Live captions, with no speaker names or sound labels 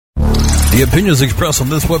The opinions expressed on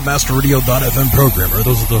this WebmasterRadio.fm program are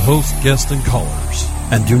those of the host, guests, and callers,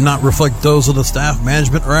 and do not reflect those of the staff,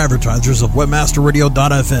 management, or advertisers of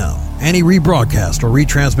WebmasterRadio.fm. Any rebroadcast or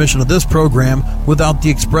retransmission of this program without the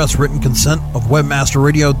express written consent of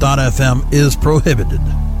WebmasterRadio.fm is prohibited.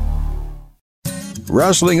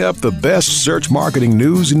 Rustling up the best search marketing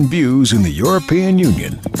news and views in the European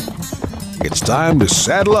Union. It's time to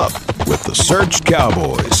saddle up with the Search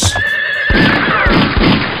Cowboys.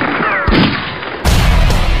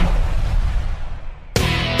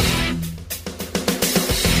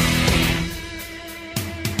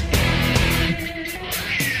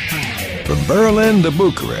 From Berlin to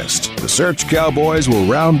Bucharest, the Search Cowboys will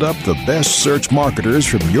round up the best search marketers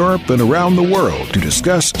from Europe and around the world to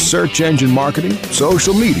discuss search engine marketing,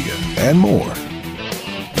 social media, and more.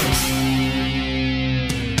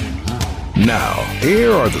 Now,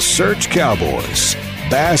 here are the Search Cowboys,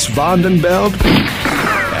 Bas van den Beld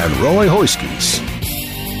and Roy Huiskes.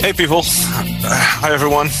 Hey people, hi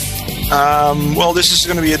everyone. Well, this is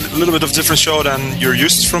going to be a little bit of a different show than you're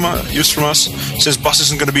used from us, since Bas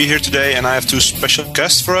isn't going to be here today, and I have two special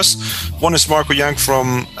guests for us. One is Marco Jank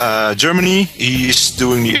from Germany. He's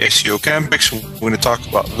doing the SEO Campix. We're going to talk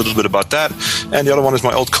a little bit about that. And the other one is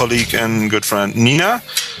my old colleague and good friend Nina.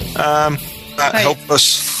 Help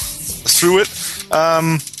us through it.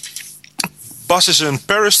 Bas is in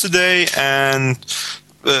Paris today, and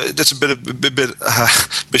that's a bit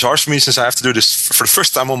harsh for me, since I have to do this for the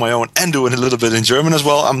first time on my own and do it a little bit in German as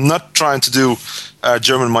well. I'm not trying to do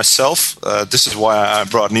German myself. This is why I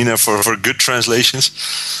brought Nina for good translations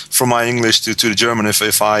from my English to the German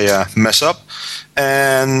if I mess up.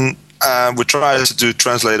 And we try to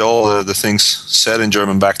translate all the things said in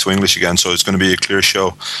German back to English again, so it's going to be a clear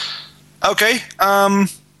show. Okay,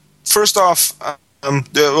 first off,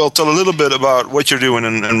 we'll tell a little bit about what you're doing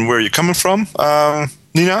and where you're coming from.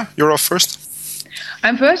 Nina, you're off first.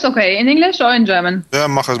 I'm first, okay. In English or in German? Ja,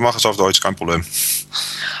 mach es auf Deutsch, kein Problem.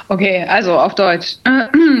 Okay, also auf Deutsch.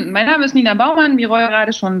 Mein Name ist Nina Baumann, wie Roy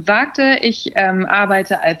gerade schon sagte. Ich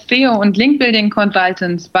arbeite als SEO und Link-Building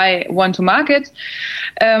Consultant bei One2Market.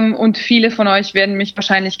 Und viele von euch werden mich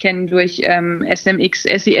wahrscheinlich kennen durch SMX,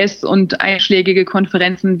 SES und einschlägige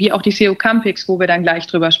Konferenzen, wie auch die SEO Campix, wo wir dann gleich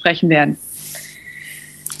drüber sprechen werden.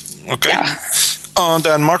 Okay. Ja. Und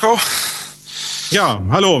dann Marco? Ja,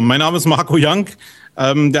 hallo, mein Name ist Marco Jank.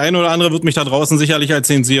 Der eine oder andere wird mich da draußen sicherlich als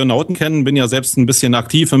den SEOnauten kennen. Bin ja selbst ein bisschen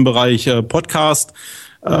aktiv im Bereich Podcast.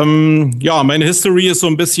 Meine History ist so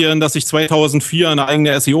ein bisschen, dass ich 2004 eine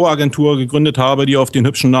eigene SEO-Agentur gegründet habe, die auf den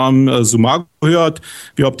hübschen Namen Sumago hört.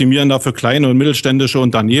 Wir optimieren dafür kleine und mittelständische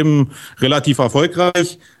Unternehmen, relativ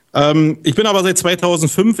erfolgreich. Ich bin aber seit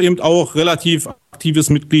 2005 eben auch relativ aktives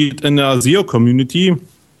Mitglied in der SEO-Community.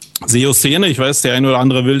 SEO-Szene, ich weiß, der eine oder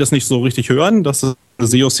andere will das nicht so richtig hören, dass es eine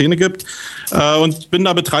SEO-Szene gibt. Und bin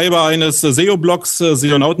da Betreiber eines SEO-Blogs,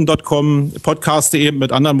 seonauten.com, podcaste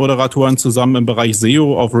mit anderen Moderatoren zusammen im Bereich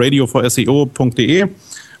SEO auf radio4seo.de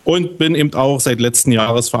und bin eben auch seit letzten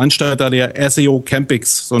Jahres Veranstalter der SEO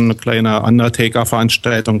Campix, so eine kleine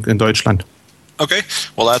Undertaker-Veranstaltung in Deutschland. Okay,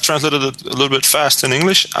 well, I translated it a little bit fast in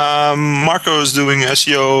English. Marco is doing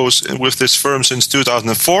SEO with this firm since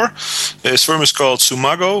 2004. His firm is called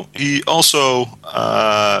Sumago. He also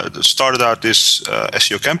started out this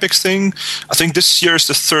SEO Campix thing. I think this year is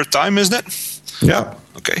the third time, isn't it? Yeah.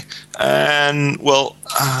 Okay, and well...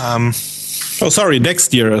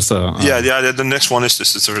 next year is the next one is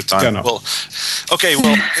the third time. Yeah, no. Well, okay,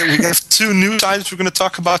 we have two news items we're going to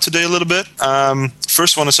talk about today a little bit.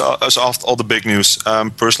 First one is all the big news,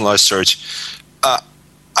 personalized search.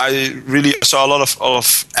 I really saw a lot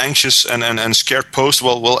of anxious and scared posts.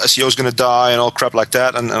 Well, SEO is going to die and all crap like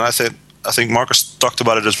that. And I think Marcus talked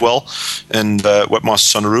about it as well in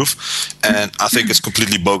Webmasters on the Roof. And I think it's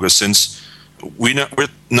completely bogus, since we're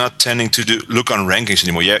not tending to look on rankings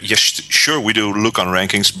anymore. Yes, sure, we do look on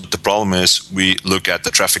rankings, but the problem is we look at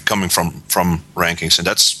the traffic coming from rankings, and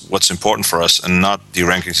that's what's important for us, and not the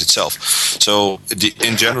rankings itself. So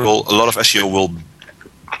in general, a lot of SEO will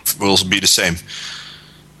be the same.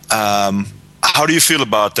 How do you feel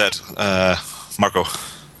about that, Marco?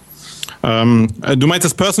 Du meinst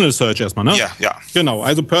das Personal Search erstmal, ne? Ja. Genau,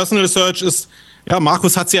 also Personal Search ist... Ja,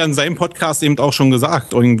 Markus hat es ja in seinem Podcast eben auch schon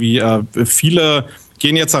gesagt. Irgendwie viele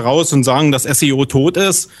gehen jetzt heraus und sagen, dass SEO tot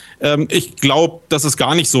ist. Ich glaube, das ist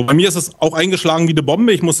gar nicht so. Bei mir ist es auch eingeschlagen wie eine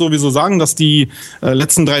Bombe. Ich muss sowieso sagen, dass die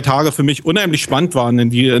letzten 3 Tage für mich unheimlich spannend waren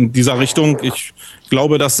in dieser Richtung. Ich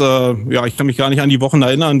glaube, dass ich kann mich gar nicht an die Wochen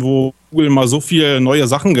erinnern, wo Google mal so viele neue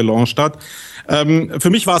Sachen gelauncht hat. Für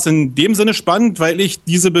mich war es in dem Sinne spannend, weil ich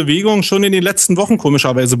diese Bewegung schon in den letzten Wochen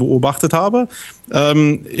komischerweise beobachtet habe.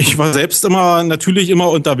 Ich war selbst natürlich immer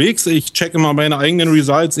unterwegs. Ich checke immer meine eigenen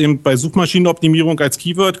Results eben bei Suchmaschinenoptimierung als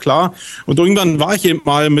Keyword, klar. Und irgendwann war ich eben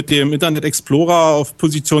mal mit dem Internet Explorer auf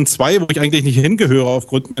Position 2, wo ich eigentlich nicht hingehöre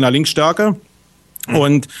aufgrund meiner Linkstärke.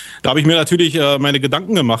 Und da habe ich mir natürlich meine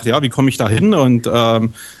Gedanken gemacht, ja, wie komme ich da hin und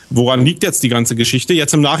woran liegt jetzt die ganze Geschichte?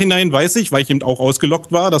 Jetzt im Nachhinein weiß ich, weil ich eben auch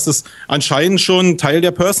ausgeloggt war, dass es anscheinend schon Teil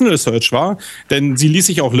der Personal Search war, denn sie ließ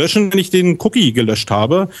sich auch löschen, wenn ich den Cookie gelöscht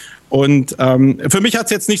habe. Und für mich hat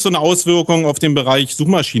es jetzt nicht so eine Auswirkung auf den Bereich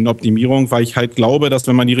Suchmaschinenoptimierung, weil ich halt glaube, dass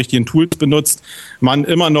wenn man die richtigen Tools benutzt, man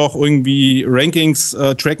immer noch irgendwie Rankings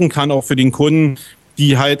tracken kann, auch für den Kunden,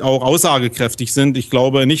 die halt auch aussagekräftig sind. Ich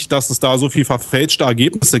glaube nicht, dass es da so viel verfälschte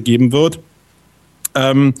Ergebnisse geben wird.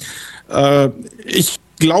 Ich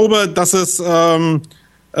glaube, dass es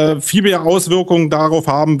viel mehr Auswirkungen darauf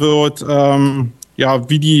haben wird,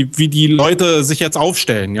 wie die Leute sich jetzt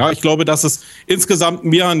aufstellen. Ja, ich glaube, dass es insgesamt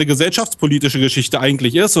mehr eine gesellschaftspolitische Geschichte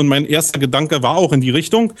eigentlich ist. Und mein erster Gedanke war auch in die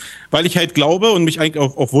Richtung, weil ich halt glaube und mich eigentlich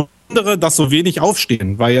auch wundere, dass so wenig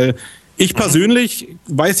aufstehen, weil ich persönlich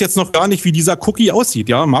weiß jetzt noch gar nicht, wie dieser Cookie aussieht.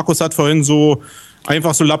 Ja, Markus hat vorhin so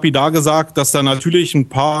einfach so lapidar gesagt, dass da natürlich ein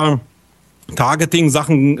paar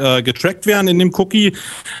Targeting-Sachen getrackt werden in dem Cookie.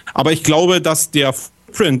 Aber ich glaube, dass der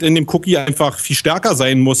Footprint in dem Cookie einfach viel stärker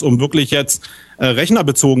sein muss, um wirklich jetzt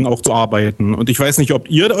rechnerbezogen auch zu arbeiten. Und ich weiß nicht, ob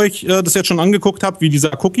ihr euch das jetzt schon angeguckt habt, wie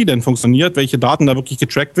dieser Cookie denn funktioniert, welche Daten da wirklich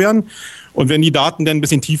getrackt werden. Und wenn die Daten dann ein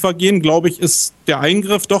bisschen tiefer gehen, glaube ich, ist der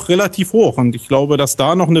Eingriff doch relativ hoch. Und ich glaube, dass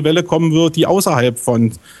da noch eine Welle kommen wird, die außerhalb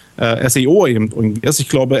von SEO eben irgendwie ist. Ich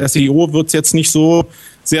glaube, SEO wird es jetzt nicht so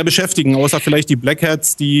sehr beschäftigen, außer vielleicht die Black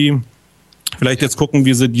Hats, die vielleicht jetzt gucken,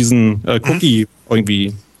 wie sie diesen Cookie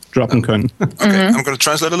irgendwie droppen können. Okay, I'm going to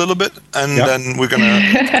translate a little bit, and then we're going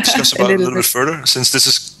to discuss about it a little bit further, since this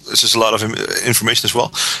is a lot of information as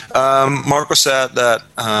well. Marco said that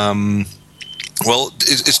well,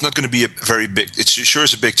 it's not going to be a very big. It sure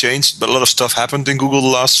is a big change, but a lot of stuff happened in Google the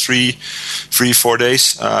last 4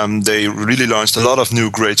 days. They really launched a lot of new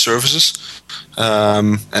great services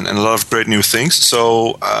and a lot of great new things.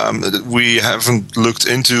 So we haven't looked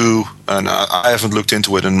into, and I haven't looked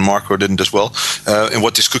into it, and Marco didn't as well, in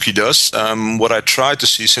what this cookie does. What I tried to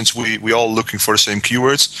see, since we all looking for the same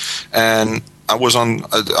keywords, and I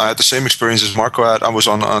had the same experience as Marco had. I was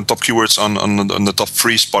on top keywords on the top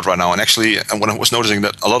 3 spot right now. And actually, when I was noticing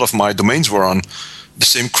that a lot of my domains were on the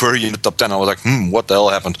same query in the top 10, I was like, what the hell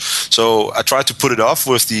happened? So I tried to put it off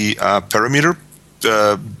with the parameter.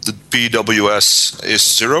 The PWS is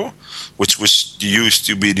 0, which was used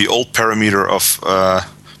to be the old parameter of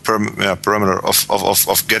parameter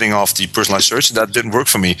of getting off the personalized search. That didn't work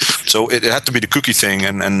for me. So it had to be the cookie thing,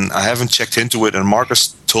 and I haven't checked into it, and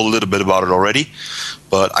Marcus told a little bit about it already.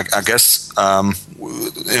 But I guess in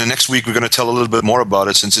the next week we're going to tell a little bit more about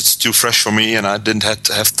it, since it's too fresh for me and I didn't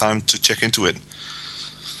have time to check into it.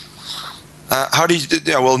 How do you?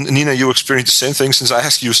 Yeah, well, Nina, you experienced the same thing. Since I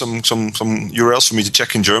asked you some URLs for me to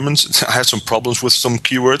check in German, I had some problems with some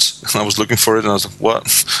keywords, and I was looking for it, and I was like,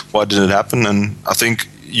 "What? Why did it happen?" And I think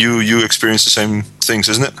you experienced the same things,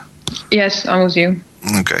 isn't it? Yes, I'm with you.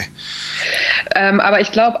 Okay. Aber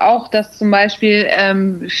ich glaube auch, dass zum Beispiel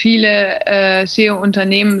viele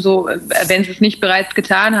SEO-Unternehmen, so, wenn sie es nicht bereits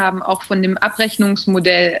getan haben, auch von dem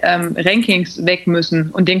Abrechnungsmodell Rankings weg müssen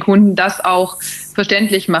und den Kunden das auch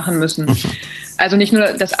verständlich machen müssen. Also nicht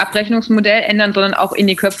nur das Abrechnungsmodell ändern, sondern auch in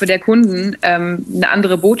die Köpfe der Kunden eine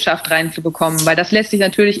andere Botschaft reinzubekommen, weil das lässt sich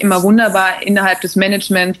natürlich immer wunderbar innerhalb des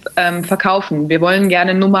Managements verkaufen. Wir wollen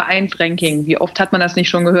gerne Nummer 1 Ranking. Wie oft hat man das nicht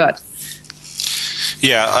schon gehört?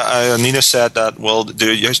 Yeah, Nina said that, well,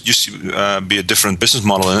 there used to be a different business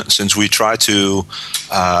model since we try to,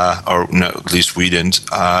 or no, at least we didn't.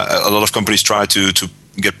 A lot of companies try to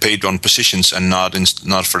get paid on positions and not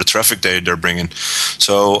for the traffic they're bringing.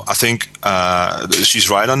 So I think she's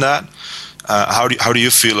right on that. How do you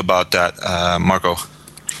feel about that, Marco?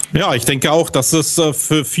 Ja, ich denke auch, dass es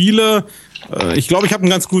für viele, ich glaube, ich habe einen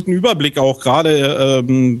ganz guten Überblick auch gerade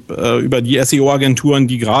über die SEO-Agenturen,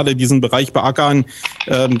 die gerade diesen Bereich beackern,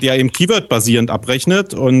 der eben Keyword-basierend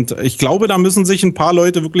abrechnet. Und ich glaube, da müssen sich ein paar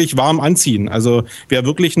Leute wirklich warm anziehen. Also wer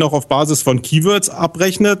wirklich noch auf Basis von Keywords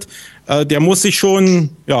abrechnet, der muss sich schon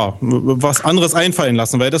was anderes einfallen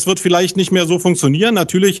lassen, weil das wird vielleicht nicht mehr so funktionieren.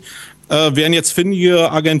 Natürlich werden jetzt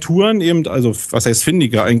findige Agenturen eben, also was heißt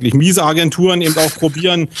findige eigentlich, miese Agenturen eben auch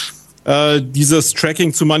probieren, dieses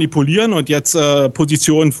Tracking zu manipulieren und jetzt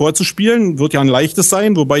Positionen vorzuspielen, wird ja ein leichtes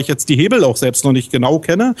sein, wobei ich jetzt die Hebel auch selbst noch nicht genau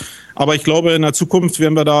kenne. Aber ich glaube, in der Zukunft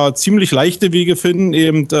werden wir da ziemlich leichte Wege finden,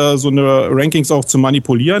 eben so eine Rankings auch zu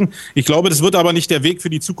manipulieren. Ich glaube, das wird aber nicht der Weg für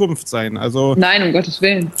die Zukunft sein. Also, nein, um Gottes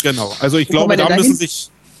Willen. Genau, also ich glaube, da müssen sich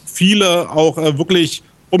viele auch wirklich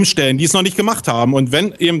umstellen, die es noch nicht gemacht haben. Und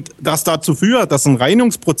wenn eben das dazu führt, dass ein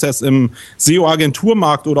Reinigungsprozess im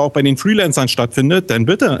SEO-Agenturmarkt oder auch bei den Freelancern stattfindet, dann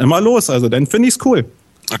bitte, immer los. Also dann finde ich es cool.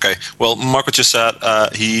 Okay. Well, Marco just said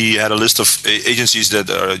he had a list of agencies that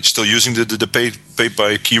are still using the paid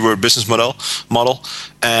by keyword business model,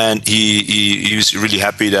 and he was really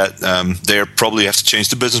happy that they probably have to change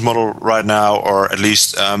the business model right now, or at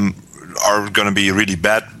least are going to be really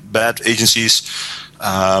bad agencies.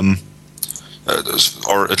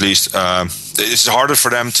 Or at least it's harder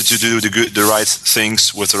for them to do the right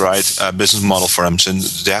things with the right business model for them. So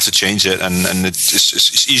they have to change it, and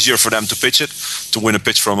it's easier for them to pitch it, to win a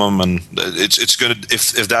pitch from them, and it's gonna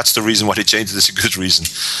if that's the reason why they changed it, it's a good reason.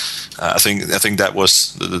 I think that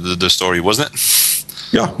was the story, wasn't it?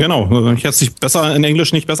 Ja, genau. Ich hätte es besser in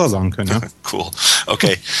Englisch nicht besser sagen können. Ja. Cool.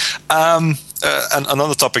 Okay. And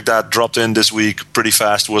another topic that dropped in this week pretty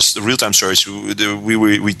fast was the real-time search.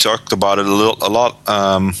 We talked about it a lot.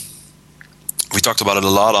 We talked about it a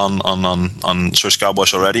lot on Search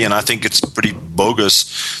Cowboys already, and I think it's pretty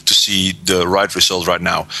bogus to see the right result right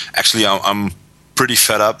now. Actually, I'm pretty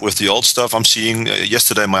fed up with the old stuff I'm seeing.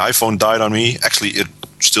 Yesterday, my iPhone died on me. Actually, it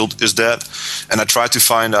still is dead, and I tried to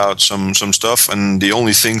find out some stuff, and the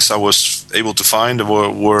only things I was able to find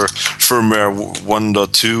were firmware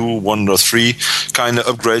 1.2, 1.3 kind of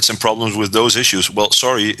upgrades and problems with those issues. Well,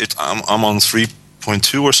 sorry, I'm on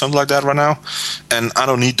 3.2 or something like that right now, and I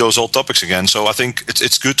don't need those old topics again. So I think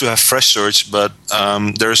it's good to have fresh search, but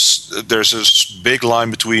there's a big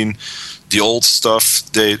line between the old stuff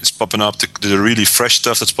that's popping up, the really fresh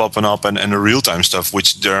stuff that's popping up, and the real-time stuff,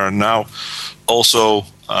 which they're now also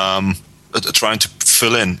trying to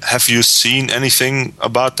fill in. Have you seen anything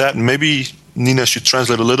about that? Maybe Nina should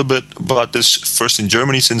translate a little bit about this first in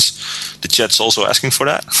Germany, since the chat's also asking for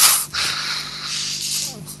that.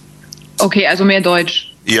 Okay, also mehr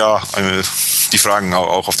Deutsch. Ja, die Fragen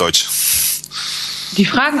auch auf Deutsch. Die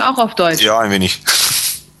Fragen auch auf Deutsch? Ja, ein wenig.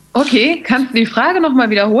 Okay, kannst du die Frage nochmal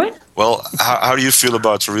wiederholen? Well, how do you feel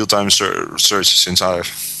about real-time search, since I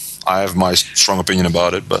have my strong opinion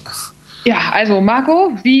about it, but... Ja, also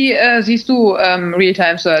Marco, wie siehst du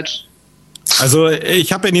Real-Time Search? Also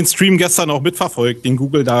ich habe ja den Stream gestern auch mitverfolgt, den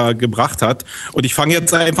Google da gebracht hat. Und ich fange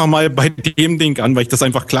jetzt einfach mal bei dem Ding an, weil ich das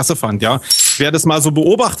einfach klasse fand, ja. Wer das mal so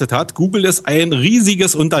beobachtet hat, Google ist ein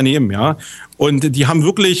riesiges Unternehmen, ja. Und die haben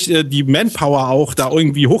wirklich die Manpower auch, da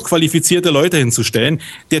irgendwie hochqualifizierte Leute hinzustellen.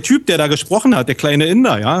 Der Typ, der da gesprochen hat, der kleine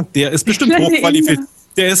Inder, ja, der ist bestimmt hochqualifiziert.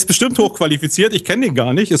 Der ist bestimmt hochqualifiziert, ich kenne den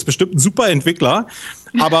gar nicht, ist bestimmt ein super Entwickler.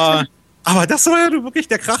 Aber das war ja wirklich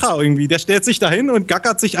der Kracher irgendwie. Der stellt sich dahin und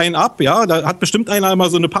gackert sich einen ab, ja. Da hat bestimmt einer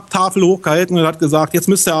immer so eine Papptafel hochgehalten und hat gesagt, jetzt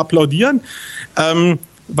müsst ihr applaudieren.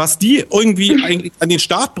 Was die irgendwie eigentlich an den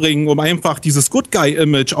Start bringen, um einfach dieses Good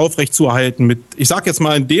Guy-Image aufrechtzuerhalten, mit, ich sag jetzt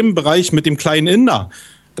mal in dem Bereich mit dem kleinen Inder,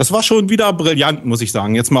 das war schon wieder brillant, muss ich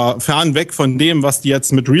sagen. Jetzt mal fernweg von dem, was die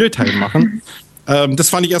jetzt mit Realtime machen. Das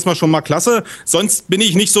fand ich erstmal schon mal klasse. Sonst bin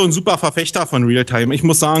ich nicht so ein super Verfechter von Realtime. Ich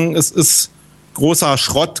muss sagen, es ist großer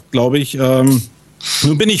Schrott, glaube ich. Nun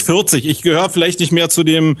bin ich 40. Ich gehöre vielleicht nicht mehr zu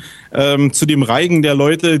dem Reigen der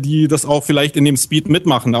Leute, die das auch vielleicht in dem Speed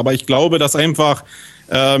mitmachen. Aber ich glaube, dass einfach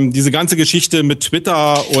diese ganze Geschichte mit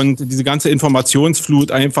Twitter und diese ganze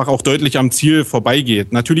Informationsflut einfach auch deutlich am Ziel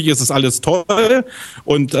vorbeigeht. Natürlich ist es alles toll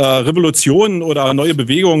und Revolutionen oder neue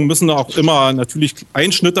Bewegungen müssen auch immer natürlich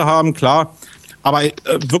Einschnitte haben, klar. Aber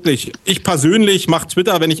wirklich, ich persönlich mache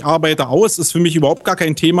Twitter, wenn ich arbeite, aus. Ist für mich überhaupt gar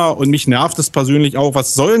kein Thema und mich nervt es persönlich auch.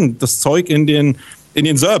 Was soll denn das Zeug in den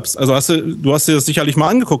SERPs? Also du hast dir das sicherlich mal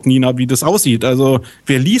angeguckt, Nina, wie das aussieht. Also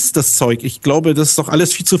wer liest das Zeug? Ich glaube, das ist doch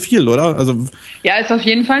alles viel zu viel, oder? Also ja, ist auf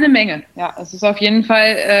jeden Fall eine Menge. Ja, es ist auf jeden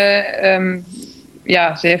Fall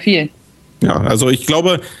sehr viel. Ja, also ich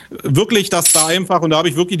glaube wirklich, dass da einfach, und da habe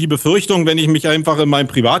ich wirklich die Befürchtung, wenn ich mich einfach in meinem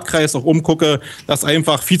Privatkreis auch umgucke, dass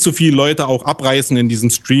einfach viel zu viele Leute auch abreißen in diesem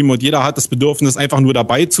Stream und jeder hat das Bedürfnis, einfach nur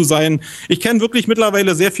dabei zu sein. Ich kenne wirklich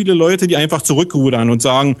mittlerweile sehr viele Leute, die einfach zurückrudern und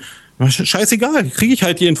sagen, scheißegal, kriege ich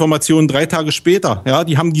halt die Informationen 3 Tage später. Ja,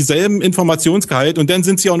 die haben dieselben Informationsgehalt und dann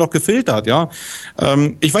sind sie auch noch gefiltert. Ja,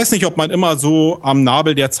 ich weiß nicht, ob man immer so am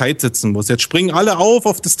Nabel der Zeit sitzen muss. Jetzt springen alle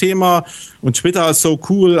auf das Thema und Twitter ist so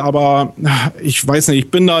cool, aber ich weiß nicht, ich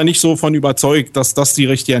bin da nicht so von überzeugt, dass das die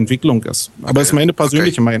richtige Entwicklung ist. Aber das ist meine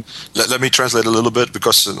persönliche Meinung. Let me translate a little bit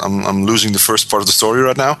because I'm losing the first part of the story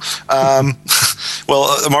right now.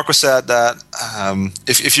 Well, Marco said that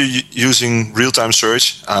if you're using real-time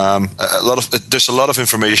search, there's a lot of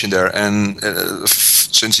information there, and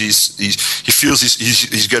since he feels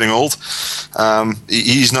he's getting old,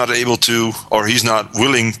 he's not able to, or he's not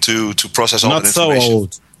willing to process all that information. So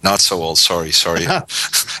old. Not so old. Sorry.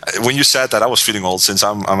 When you said that, I was feeling old, since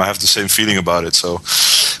I have the same feeling about it. So,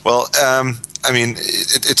 well. I mean,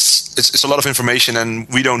 it's a lot of information, and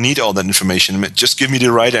we don't need all that information. Just give me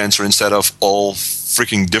the right answer instead of all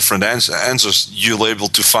freaking different answers you're able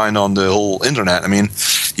to find on the whole internet. I mean,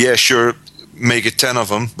 yeah, sure, make it 10 of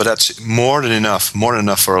them, but that's more than enough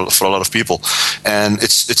for a lot of people. And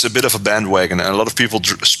it's a bit of a bandwagon, and a lot of people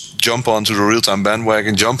jump onto the real-time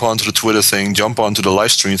bandwagon, jump onto the Twitter thing, jump onto the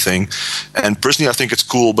live stream thing. And personally, I think it's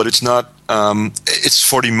cool, but it's not. It's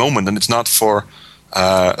for the moment, and it's not for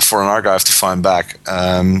an archive to find back.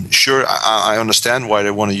 Sure, I understand why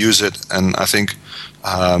they want to use it, and I think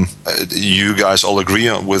you guys all agree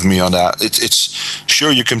with me on that. It's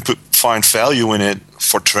sure you can find value in it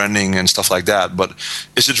for trending and stuff like that, but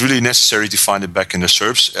is it really necessary to find it back in the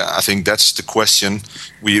SERPs? I think that's the question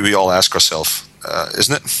we all ask ourselves,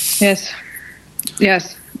 isn't it?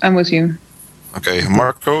 Yes, I'm with you. Okay,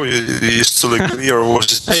 Marco, you still agree, or was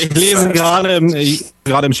it? Ich lese gerade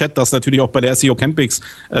im Chat, dass natürlich auch bei der SEO Campix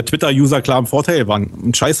Twitter-User klar im Vorteil waren.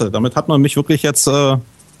 Und scheiße, damit hat man mich wirklich jetzt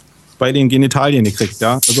bei den Genitalien gekriegt,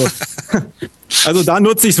 ja. Also da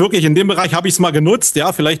nutze ich es wirklich. In dem Bereich habe ich es mal genutzt,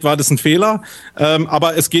 ja. Vielleicht war das ein Fehler,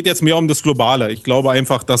 aber es geht jetzt mehr um das Globale. Ich glaube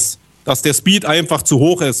einfach, dass der Speed einfach zu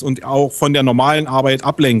hoch ist und auch von der normalen Arbeit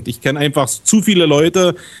ablenkt. Ich kenne einfach zu viele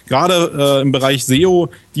Leute, gerade im Bereich SEO,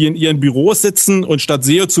 die in ihren Büros sitzen und statt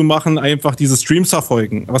SEO zu machen, einfach diese Streams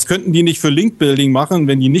verfolgen. Was könnten die nicht für Link-Building machen,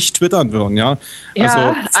 wenn die nicht twittern würden? Ja,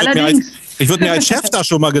 also, allerdings. Ich würde mir als Chef da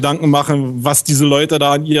schon mal Gedanken machen, was diese Leute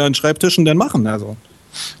da an ihren Schreibtischen denn machen. Also.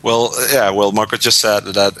 Well, Marco just said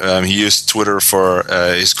that he used Twitter for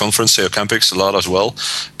his conference, SEO Campix, a lot as well,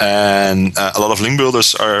 and a lot of link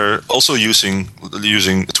builders are also using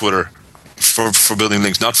Twitter for building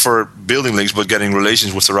links, not for building links, but getting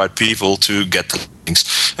relations with the right people to get the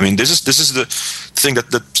links. I mean, this is the thing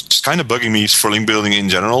that's kind of bugging me for link building in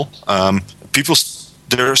general.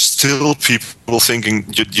 There are still people thinking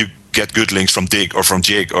you get good links from Dig or from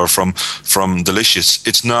Jig or from Delicious.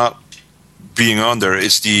 It's not being on there,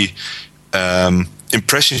 it's the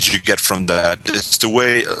impressions you get from that. It's the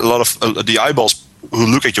way a lot of the eyeballs who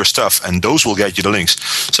look at your stuff, and those will get you the links.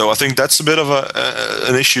 So I think that's a bit of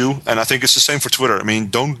an issue, and I think it's the same for Twitter. I mean,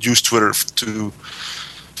 don't use Twitter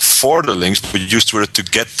for the links, but use Twitter to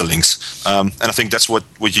get the links. And I think that's what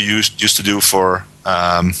you used to do for.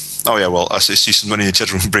 I see somebody in the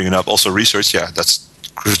chat room bringing up also research. Yeah, that's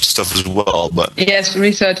good stuff as well, but yes,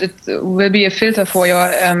 research, it will be a filter for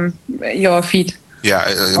your feed. Yeah,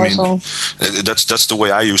 I mean, that's the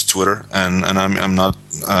way I use Twitter, and I'm not.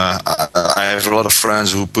 I have a lot of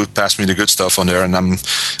friends who pass me the good stuff on there, and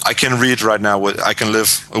I can read right now. I can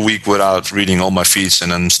live a week without reading all my feeds,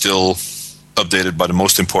 and I'm still updated by the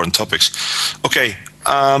most important topics. Okay,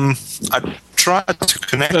 I tried to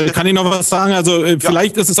connect. Kann ich noch was sagen? Also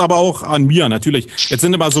vielleicht ist es aber auch an mir natürlich. Jetzt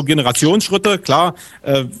sind immer so Generationsschritte, klar.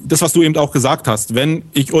 Das, was du eben auch gesagt hast, wenn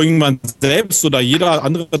ich irgendwann selbst oder jeder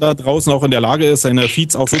andere da draußen auch in der Lage ist, seine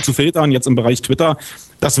Feeds auch so zu filtern, jetzt im Bereich Twitter,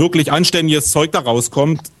 dass wirklich anständiges Zeug da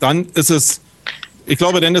rauskommt, dann ist es, ich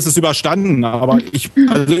glaube, dann ist es überstanden. Aber ich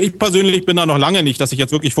persönlich bin da noch lange nicht, dass ich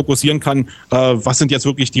jetzt wirklich fokussieren kann, was sind jetzt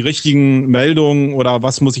wirklich die richtigen Meldungen oder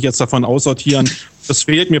was muss ich jetzt davon aussortieren. Das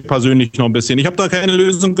fehlt mir persönlich noch ein bisschen. Ich habe da keine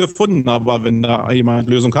Lösung gefunden, aber wenn da jemand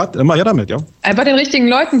eine Lösung hat, immer her damit, ja. Einfach den richtigen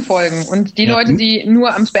Leuten folgen und die Leute, die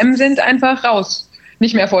nur am Spam sind, einfach raus.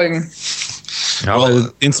 Nicht mehr folgen. Ja,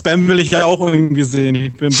 weil den Spam will ich ja auch irgendwie sehen.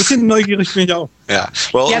 Ich bin ein bisschen neugierig, bin ich auch. Ja,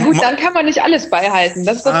 ja gut, dann kann man nicht alles beihalten.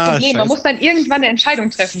 Das ist das Problem. Scheiße. Man muss dann irgendwann eine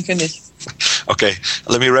Entscheidung treffen, finde ich. Okay,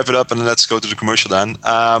 let me wrap it up and then let's go to the commercial then.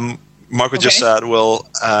 Marco just said, well,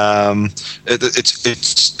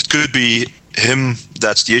 it could be him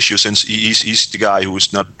that's the issue, since he's the guy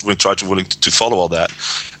who's not willing to follow all that.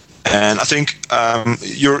 And I think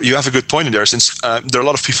you have a good point in there, since there are a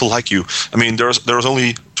lot of people like you. I mean, there was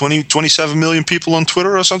only 27 million people on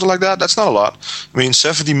Twitter or something like that. That's not a lot. I mean,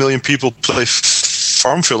 70 million people play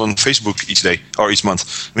Farmville on Facebook each day or each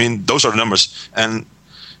month. I mean, those are the numbers. And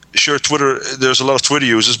sure, Twitter, there's a lot of Twitter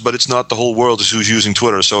users, but it's not the whole world who's using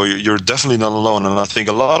Twitter. So you're definitely not alone. And I think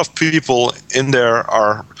a lot of people in there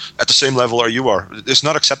are at the same level as you are. It's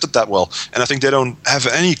not accepted that well. And I think they don't have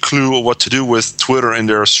any clue of what to do with Twitter in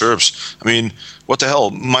their SERPs. I mean, what the hell?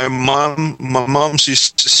 My mom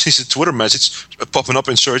sees a Twitter message popping up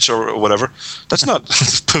in search or whatever. That's not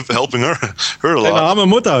helping her a lot. Deine arme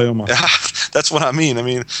Mutter, Junge. Yeah, that's what I mean.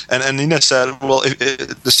 And Nina said, well,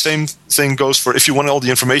 the same thing goes for if you want all the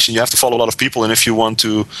information, you have to follow a lot of people, and if you want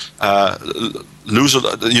to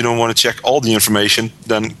you don't want to check all the information,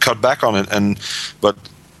 then cut back on it. But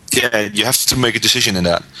yeah, you have to make a decision in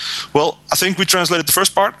that. Well, I think we translated the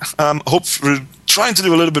first part. Hope we're trying to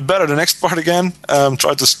do a little bit better the next part again.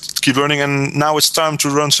 Try to keep learning, and now it's time to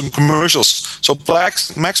run some commercials. So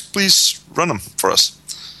Max, please run them for us.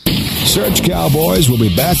 Search Cowboys will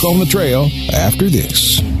be back on the trail after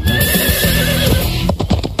this.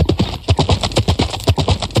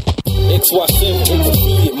 XY7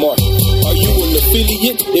 affiliate market. Are you an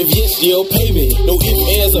affiliate? If yes, you'll pay me. No ifs,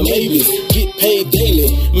 ands, or maybes. Get paid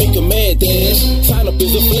daily. Make a mad dash. Sign up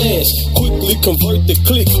as a flash. Quickly convert the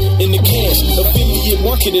clicks into cash. Affiliate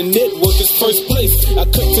marketing network is first place. I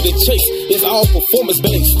cut to the chase. It's all performance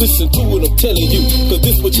based. Listen to what I'm telling you, cause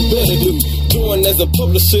this what you better do. Join as a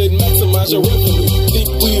publisher and maximize your revenue.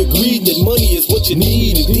 Think we agreed that money is what you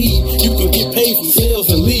need. Indeed, you can get paid from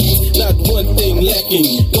sales and leads. Not one thing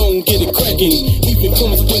lacking. Don't get it cracking. Even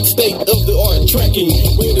comes with state-of-the-art tracking.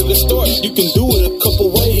 Where to start? You can do it a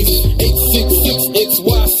couple ways.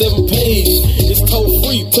 866-XY7 pays. It's toll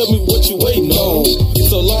free. Tell me what you waiting on.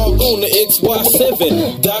 So log on to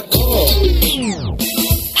XY7.com.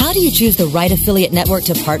 How do you choose the right affiliate network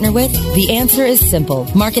to partner with? The answer is simple.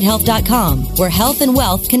 MarketHealth.com, where health and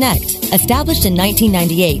wealth connect. Established in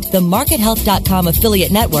 1998, the MarketHealth.com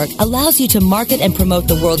affiliate network allows you to market and promote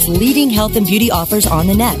the world's leading health and beauty offers on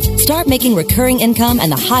the net. Start making recurring income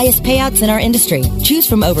and the highest payouts in our industry. Choose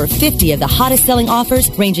from over 50 of the hottest selling offers,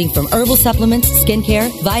 ranging from herbal supplements,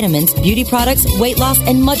 skincare, vitamins, beauty products, weight loss,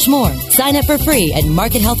 and much more. Sign up for free at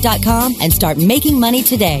MarketHealth.com and start making money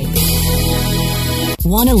today.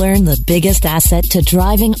 Want to learn the biggest asset to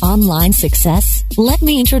driving online success? Let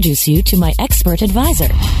me introduce you to my expert advisor,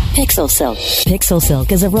 PixelSilk.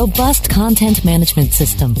 PixelSilk is a robust content management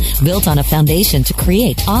system built on a foundation to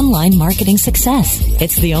create online marketing success.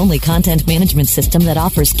 It's the only content management system that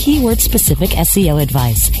offers keyword-specific SEO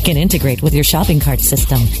advice, can integrate with your shopping cart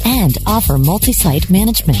system, and offer multi-site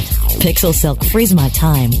management. PixelSilk frees my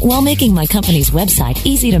time while making my company's website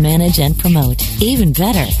easy to manage and promote. Even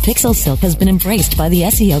better, PixelSilk has been embraced by the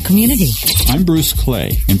SEO community. I'm Bruce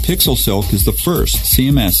Clay, and PixelSilk is the first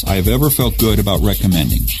CMS I have ever felt good about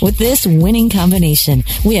recommending. With this winning combination,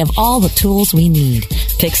 we have all the tools we need.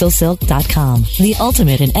 Pixelsilk.com, the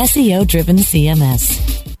ultimate in SEO-driven CMS.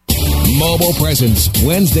 Mobile presence,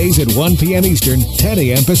 Wednesdays at 1 p.m. Eastern, 10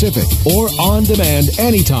 a.m. Pacific, or on demand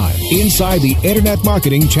anytime inside the Internet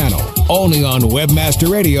Marketing Channel, only on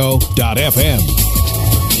WebmasterRadio.fm.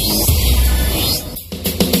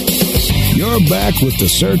 You're back with the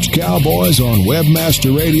Search Cowboys on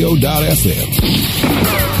WebmasterRadio.fm.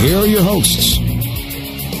 Here are your hosts.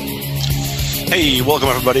 Hey, welcome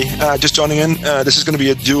everybody. Just joining in. This is going to be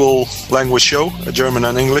a dual language show, German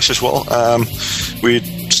and English as well. We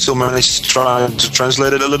still managed to try to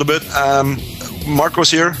translate it a little bit. Marco's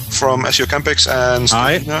here from SEO Campix, and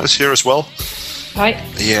Stina is here as well. Hi.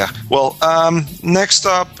 Yeah. Well, next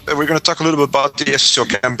up, we're going to talk a little bit about the SEO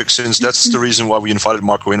Campix, since that's the reason why we invited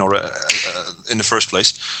Marco in in the first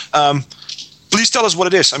place. Please tell us what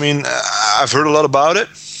it is. I mean, I've heard a lot about it,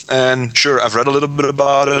 and sure, I've read a little bit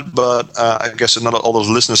about it, but I guess not all those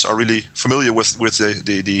listeners are really familiar with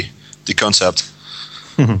the concept.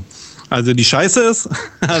 Also die Scheiße ist,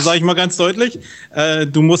 sage ich mal ganz deutlich,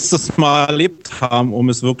 du musst es mal erlebt haben, um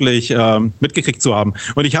es wirklich mitgekriegt zu haben.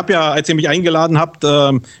 Und ich habe ja, als ihr mich eingeladen habt,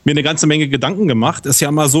 mir eine ganze Menge Gedanken gemacht. Ist ja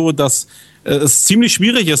immer so, dass es ziemlich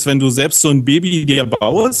schwierig ist, wenn du selbst so ein Baby dir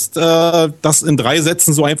baust, das in 3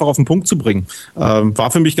 Sätzen so einfach auf den Punkt zu bringen.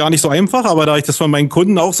 War für mich gar nicht so einfach, aber da ich das von meinen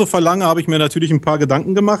Kunden auch so verlange, habe ich mir natürlich ein paar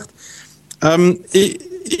Gedanken gemacht.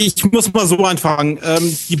 Ich muss mal so anfangen.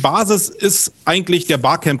 Die Basis ist eigentlich der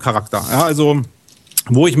Barcamp-Charakter. Ja, also,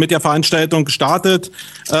 wo ich mit der Veranstaltung gestartet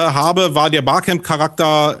habe, war der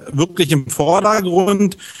Barcamp-Charakter wirklich im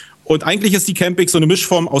Vordergrund. Und eigentlich ist die Campix so eine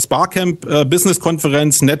Mischform aus Barcamp,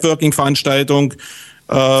 Business-Konferenz, Networking-Veranstaltung,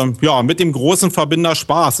 mit dem großen Verbinder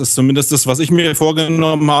Spaß ist zumindest das, was ich mir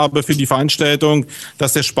vorgenommen habe für die Veranstaltung,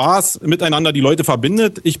 dass der Spaß miteinander die Leute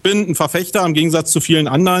verbindet. Ich bin ein Verfechter im Gegensatz zu vielen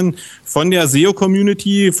anderen von der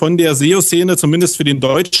SEO-Community, von der SEO-Szene, zumindest für den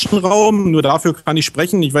deutschen Raum. Nur dafür kann ich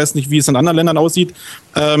sprechen. Ich weiß nicht, wie es in anderen Ländern aussieht.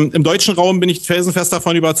 Im deutschen Raum bin ich felsenfest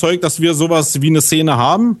davon überzeugt, dass wir sowas wie eine Szene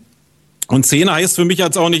haben. Und Szene heißt für mich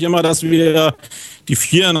jetzt auch nicht immer, dass wir die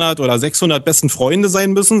 400 oder 600 besten Freunde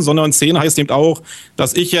sein müssen, sondern Szene heißt eben auch,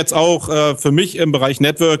 dass ich jetzt auch für mich im Bereich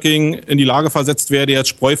Networking in die Lage versetzt werde, jetzt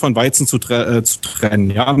Spreu von Weizen zu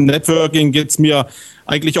trennen. Ja, im Networking geht es mir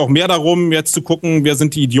eigentlich auch mehr darum, jetzt zu gucken, wer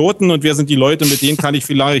sind die Idioten und wer sind die Leute, mit denen kann ich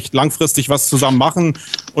vielleicht langfristig was zusammen machen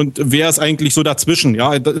und wer ist eigentlich so dazwischen.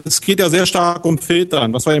 Ja, es geht ja sehr stark um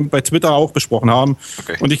Filtern, was wir bei Twitter auch besprochen haben.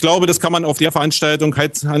 Okay. Und ich glaube, das kann man auf der Veranstaltung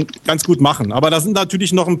halt ganz gut machen. Aber da sind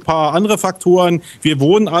natürlich noch ein paar andere Faktoren. Wir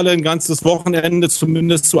wohnen alle ein ganzes Wochenende,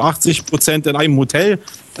 zumindest zu 80% in einem Hotel.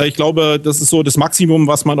 Ich glaube, das ist so das Maximum,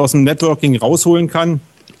 was man aus dem Networking rausholen kann.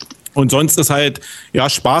 Und sonst ist halt, ja,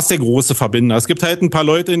 Spaß der große Verbinder. Es gibt halt ein paar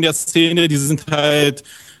Leute in der Szene, die sind halt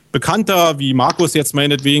bekannter, wie Markus jetzt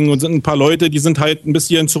meinetwegen, und sind ein paar Leute, die sind halt ein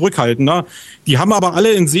bisschen zurückhaltender. Die haben aber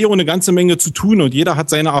alle in SEO eine ganze Menge zu tun und jeder hat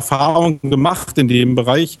seine Erfahrungen gemacht in dem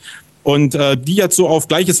Bereich. Und die jetzt so auf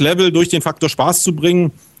gleiches Level durch den Faktor Spaß zu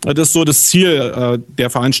bringen, das ist so das Ziel der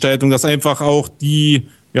Veranstaltung, dass einfach auch die,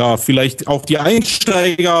 ja, vielleicht auch die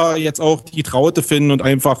Einsteiger jetzt auch die Traute finden und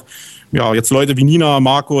einfach, ja, jetzt Leute wie Nina,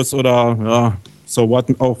 Markus oder ja, so what,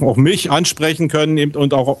 auch mich ansprechen können eben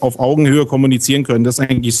und auch auf Augenhöhe kommunizieren können. Das ist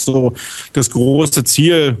eigentlich so das große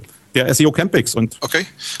Ziel der SEO Campings. Und okay,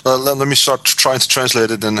 let me start trying to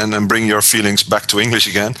translate it and bring your feelings back to English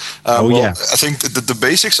again. Yeah. I think the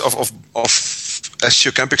basics of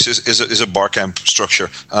SEO Campings is a bar camp structure.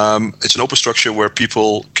 It's an open structure where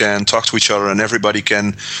people can talk to each other and everybody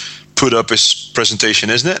can put up his presentation,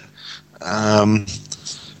 isn't it?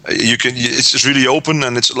 It's really open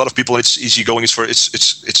and it's a lot of people. It's easy going.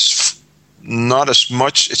 It's not as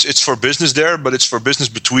much. It's for business there, but it's for business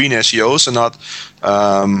between SEOs and not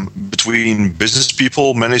between business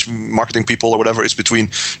people, marketing people, or whatever. It's between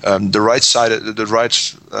the right side, the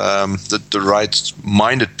right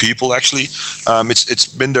minded people. Actually, it's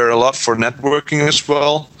been there a lot for networking as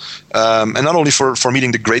well, and not only for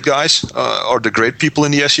meeting the great guys or the great people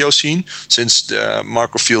in the SEO scene. Since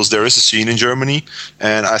Marco feels there is a scene in Germany,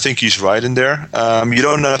 and I think he's right in there. You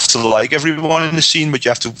don't have to like everyone in the scene, but you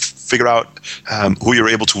have to figure out who you're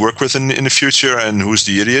able to work with in the future and who's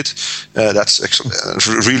the idiot. That's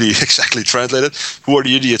really exactly translated. Who are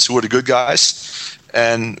the idiots? Who are the good guys?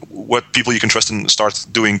 And what people you can trust and start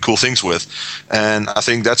doing cool things with. And I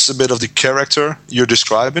think that's a bit of the character you're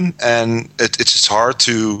describing. And it's hard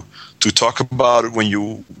to talk about it when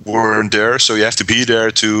you weren't there. So you have to be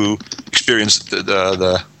there to experience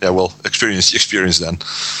experience the experience then.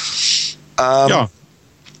 Yeah.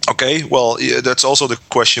 Okay, well, that's also the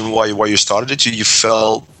question why you started it. You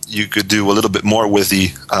felt you could do a little bit more with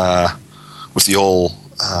the whole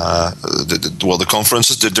the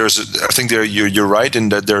conferences. I think you're right in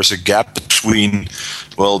that there's a gap between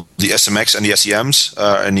the SMX and the SEMs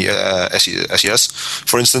and the SES,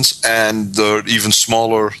 for instance, and the even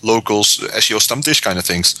smaller locals SEO Stammtisch kind of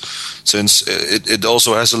things. Since it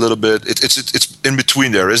also has a little bit, it's in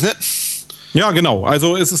between there, isn't it? Ja, genau.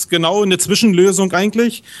 Also es ist genau eine Zwischenlösung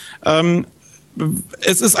eigentlich.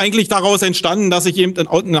 Es ist eigentlich daraus entstanden, dass ich eben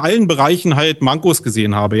in allen Bereichen halt Mankos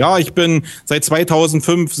gesehen habe. Ja, ich bin seit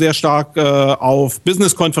 2005 sehr stark auf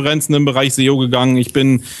Business-Konferenzen im Bereich SEO gegangen. Ich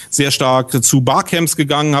bin sehr stark zu Barcamps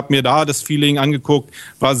gegangen, habe mir da das Feeling angeguckt,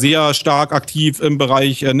 war sehr stark aktiv im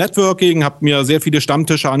Bereich Networking, habe mir sehr viele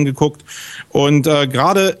Stammtische angeguckt. Und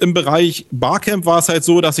gerade im Bereich Barcamp war es halt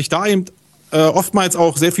so, dass ich da eben oftmals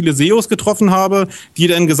auch sehr viele SEOs getroffen habe, die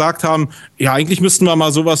dann gesagt haben, ja, eigentlich müssten wir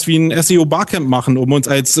mal sowas wie ein SEO Barcamp machen, um uns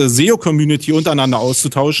als SEO-Community untereinander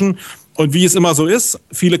auszutauschen. Und wie es immer so ist,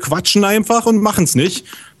 viele quatschen einfach und machen es nicht.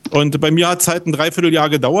 Und bei mir hat es halt ein Dreivierteljahr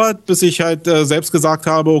gedauert, bis ich halt selbst gesagt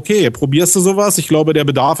habe, okay, probierst du sowas? Ich glaube, der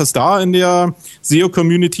Bedarf ist da in der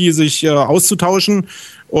SEO-Community, sich auszutauschen.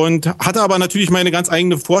 Und hatte aber natürlich meine ganz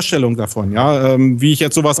eigene Vorstellung davon, ja, wie ich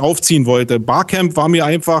jetzt sowas aufziehen wollte. Barcamp war mir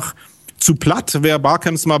einfach zu platt. Wer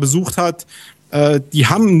Barcamps mal besucht hat, die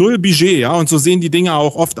haben null Budget, ja, und so sehen die Dinge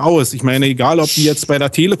auch oft aus. Ich meine, egal, ob die jetzt bei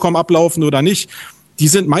der Telekom ablaufen oder nicht, die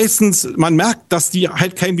sind meistens, man merkt, dass die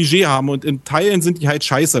halt kein Budget haben und in Teilen sind die halt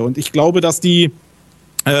scheiße. Und ich glaube, dass so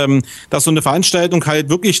eine Veranstaltung halt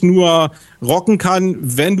wirklich nur rocken kann,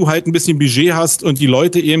 wenn du halt ein bisschen Budget hast und die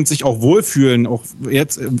Leute eben sich auch wohlfühlen. Auch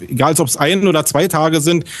jetzt, egal ob es 1 oder 2 Tage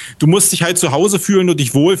sind, du musst dich halt zu Hause fühlen und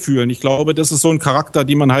dich wohlfühlen. Ich glaube, das ist so ein Charakter,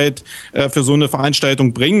 den man halt für so eine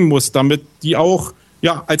Veranstaltung bringen muss, damit die auch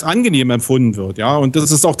ja als angenehm empfunden wird. Ja, und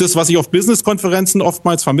das ist auch das, was ich auf Business-Konferenzen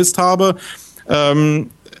oftmals vermisst habe.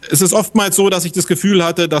 Es ist oftmals so, dass ich das Gefühl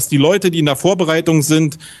hatte, dass die Leute, die in der Vorbereitung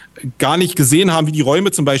sind, gar nicht gesehen haben, wie die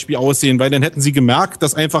Räume zum Beispiel aussehen, weil dann hätten sie gemerkt,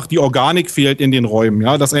 dass einfach die Organik fehlt in den Räumen,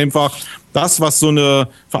 ja, dass einfach das, was so eine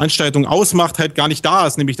Veranstaltung ausmacht, halt gar nicht da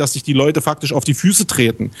ist, nämlich dass sich die Leute faktisch auf die Füße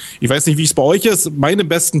treten. Ich weiß nicht, wie es bei euch ist. Meine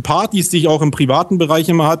besten Partys, die ich auch im privaten Bereich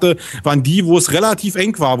immer hatte, waren die, wo es relativ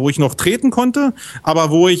eng war, wo ich noch treten konnte, aber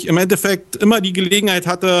wo ich im Endeffekt immer die Gelegenheit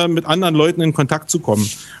hatte, mit anderen Leuten in Kontakt zu kommen.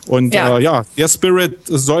 Und der Spirit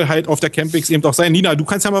soll halt auf der Campix eben auch sein. Nina, du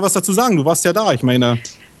kannst ja mal was dazu sagen. Du warst ja da, ich meine...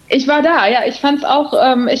 Ich war da, ja. Ich fand's auch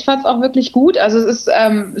wirklich gut. Also es ist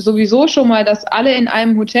sowieso schon mal, dass alle in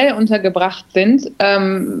einem Hotel untergebracht sind,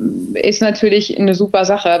 ist natürlich eine super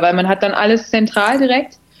Sache, weil man hat dann alles zentral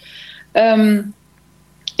direkt.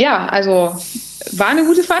 Also war eine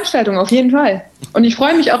gute Veranstaltung auf jeden Fall. Und ich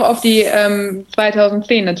freue mich auch auf die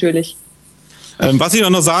 2010 natürlich. Was ich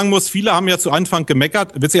noch sagen muss, viele haben ja zu Anfang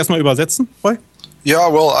gemeckert. Willst du erstmal übersetzen, Roy?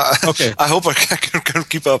 Yeah, well, okay. I hope I can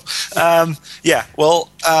keep up.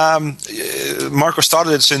 Marco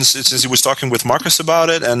started it since he was talking with Marcus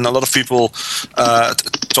about it, and a lot of people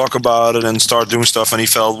talk about it and start doing stuff, and he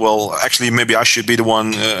felt, well, actually, maybe I should be the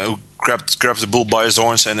one who grab the bull by his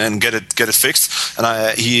horns and get it fixed.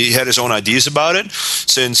 And he had his own ideas about it,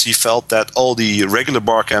 since he felt that all the regular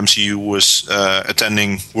bar camps he was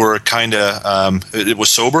attending were kind of it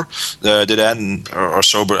was sober. They hadn't or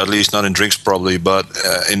sober, at least not in drinks probably, but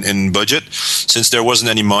in budget. Since there wasn't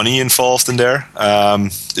any money involved in there,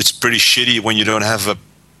 it's pretty shitty when you don't have a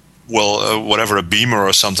Beamer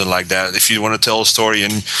or something like that. If you want to tell a story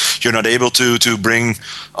and you're not able to bring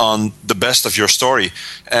on the best of your story.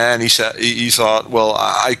 And he thought, well,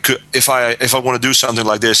 I could, if I want to do something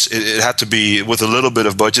like this, it had to be with a little bit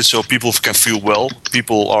of budget so people can feel well.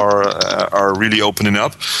 People are really opening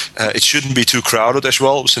up. It shouldn't be too crowded as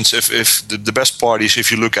well, since if the best parties,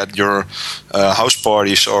 if you look at your house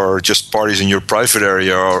parties or just parties in your private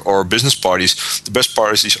area or business parties, the best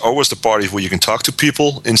parties is always the parties where you can talk to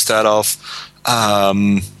people instead of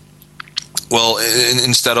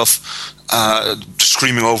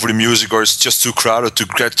screaming over the music, or it's just too crowded to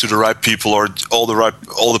get to the right people, or all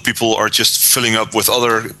the people are just filling up with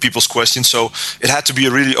other people's questions. So it had to be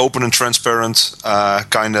a really open and transparent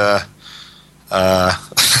kind of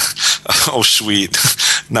oh sweet.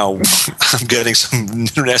 Now I'm getting some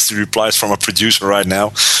nasty replies from a producer right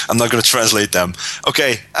now. I'm not going to translate them.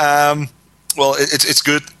 Okay. Well, it's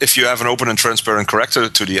good if you have an open and transparent character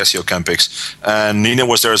to the SEO Campix. And Nina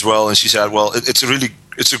was there as well, and she said, well, it's a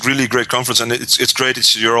really great conference, and it's great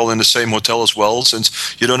you're all in the same hotel as well, since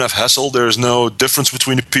you don't have hassle. There's no difference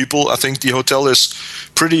between the people. I think the hotel is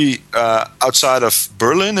pretty outside of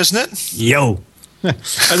Berlin, isn't it? Yo.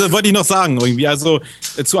 Also wollte ich noch sagen, irgendwie, also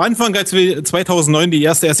zu Anfang, als wir 2009 die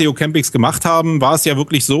erste SEO Campix gemacht haben, war es ja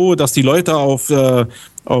wirklich so, dass die Leute auf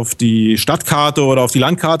die Stadtkarte oder auf die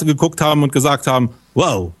Landkarte geguckt haben und gesagt haben,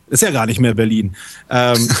 wow, ist ja gar nicht mehr Berlin.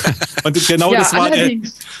 Und genau, ja, das war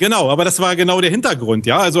aber das war genau der Hintergrund,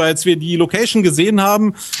 ja. Also als wir die Location gesehen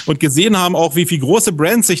haben und gesehen haben auch, wie viele große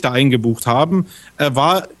Brands sich da eingebucht haben,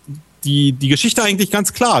 war die Geschichte eigentlich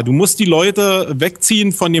ganz klar. Du musst die Leute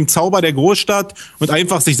wegziehen von dem Zauber der Großstadt und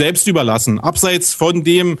einfach sich selbst überlassen, abseits von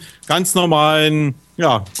dem ganz normalen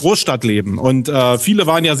Großstadtleben. Und viele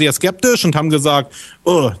waren ja sehr skeptisch und haben gesagt,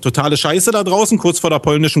 oh, totale Scheiße da draußen, kurz vor der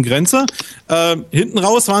polnischen Grenze. Hinten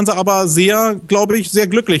raus waren sie aber sehr, glaube ich, sehr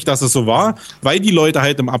glücklich, dass es so war, weil die Leute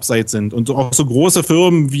halt im Abseits sind. Und auch so große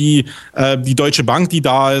Firmen wie die Deutsche Bank, die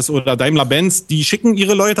da ist, oder Daimler-Benz, die schicken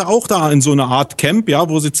ihre Leute auch da in so eine Art Camp, ja,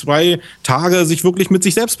 wo sie 2 Tage sich wirklich mit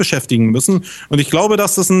sich selbst beschäftigen müssen. Und ich glaube,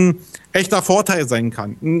 dass das ein echter Vorteil sein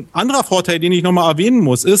kann. Ein anderer Vorteil, den ich nochmal erwähnen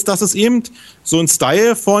muss, ist, dass es eben so ein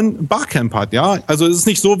Style von Barcamp hat, ja. Also es ist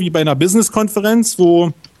nicht so wie bei einer Business-Konferenz,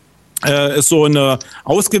 wo es so eine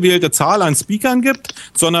ausgewählte Zahl an Speakern gibt,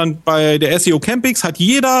 sondern bei der SEO Campix hat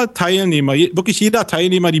jeder Teilnehmer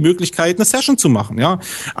die Möglichkeit, eine Session zu machen, ja.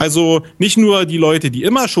 Also nicht nur die Leute, die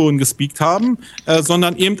immer schon gespeakt haben,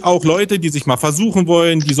 sondern eben auch Leute, die sich mal versuchen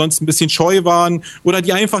wollen, die sonst ein bisschen scheu waren oder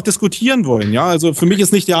die einfach diskutieren wollen, ja. Also für mich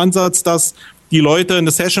ist nicht der Ansatz, dass die Leute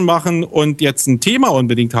eine Session machen und jetzt ein Thema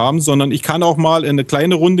unbedingt haben, sondern ich kann auch mal in eine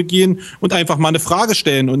kleine Runde gehen und einfach mal eine Frage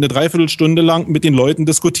stellen und eine Dreiviertelstunde lang mit den Leuten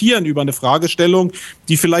diskutieren über eine Fragestellung,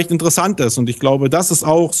 die vielleicht interessant ist. Und ich glaube, das ist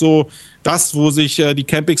auch so das, wo sich die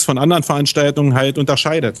Campix von anderen Veranstaltungen halt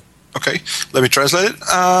unterscheidet. Okay, let me translate it.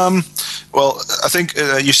 Well, I think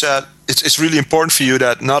you said it's really important for you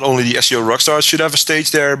that not only the SEO rockstars should have a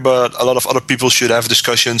stage there, but a lot of other people should have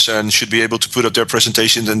discussions and should be able to put up their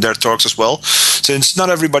presentations and their talks as well. Since not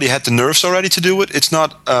everybody had the nerves already to do it, it's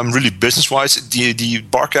not really business-wise. The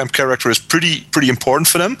Barcamp character is pretty important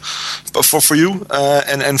for them, but for you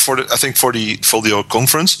and for the whole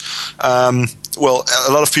conference. Well,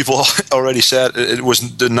 a lot of people already said it was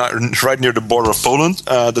right near the border of Poland.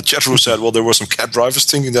 The chat room said, well, there were some cab drivers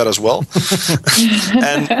thinking that as well.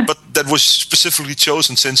 But that was specifically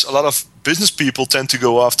chosen since a lot of business people tend to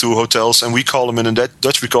go off to hotels, and we call them in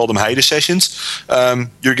Dutch, we call them heide sessions.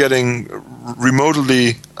 You're getting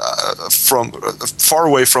remotely from far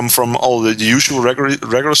away from all the usual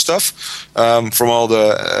regular stuff, from all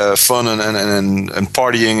the fun and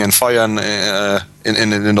partying and feiern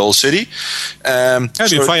in the whole city.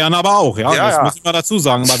 Wir feiern aber auch, das müssen wir dazu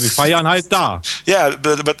sagen, aber wir feiern halt da. Yeah,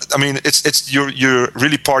 but I mean, it's you're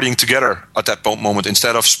really partying together at that moment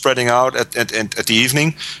instead of spreading out at the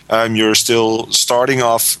evening. You're still starting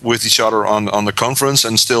off with each other on the conference,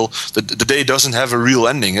 and still the day doesn't have a real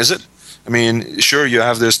ending, is it? I mean, sure, you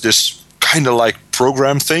have this kind of like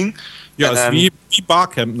program thing. Ja, ist wie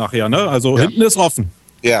Barcamp nachher, ne? Also hinten ist offen.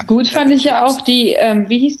 Ja. Gut fand ich ja auch die,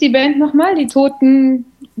 wie hieß die Band nochmal? Die toten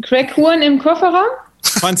Crackhuren im Kofferraum?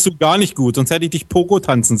 Fandst du gar nicht gut, sonst hätte ich dich Pogo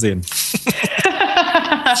tanzen sehen.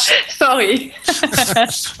 Sorry.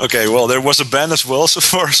 Okay, well, there was a band as well, so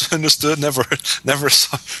far as I understood. Never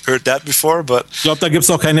heard that before, but... Ich glaube, da gibt es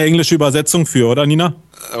auch keine englische Übersetzung für, oder Nina?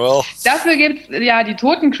 Well. Dafür gibt es ja die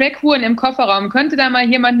toten Crackhuren im Kofferraum. Könnte da mal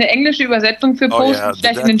jemand eine englische Übersetzung für posten?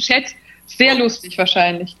 Vielleicht in den Chat. Sehr lustig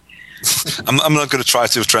wahrscheinlich. I'm not going to try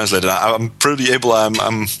to translate it. I'm pretty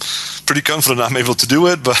confident I'm able to do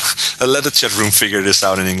it, but I'll let the chat room figure this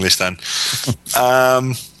out in English then.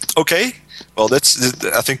 Okay, well,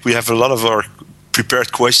 I think we have a lot of our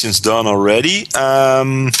prepared questions done already.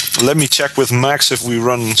 Let me check with Max if we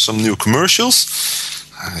run some new commercials.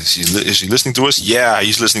 Is he listening to us? Yeah,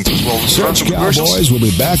 he's listening to us. Well, Search Cowboys will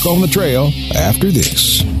be back on the trail after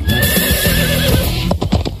this.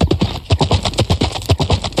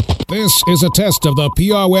 This is a test of the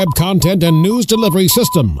PR Web content and news delivery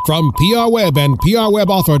system from PR Web and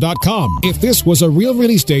PRWebAuthor.com. If this was a real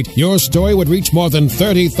release date, your story would reach more than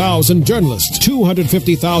 30,000 journalists,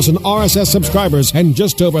 250,000 RSS subscribers, and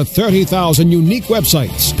just over 30,000 unique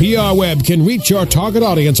websites. PR Web can reach your target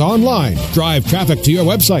audience online, drive traffic to your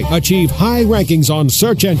website, achieve high rankings on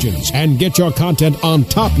search engines, and get your content on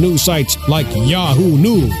top news sites like Yahoo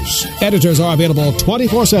News. Editors are available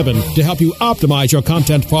 24/7 to help you optimize your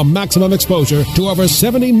content for maximum exposure to over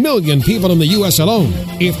 70 million people in the U.S. alone.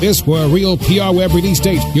 If this were a real PR Web release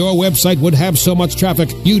date, your website would have so much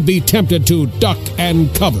traffic you'd be tempted to duck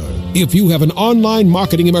and cover. If you have an online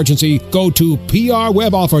marketing emergency, go to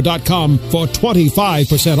PRWebOffer.com for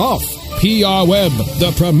 25% off. PR Web,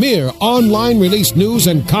 the premier online release news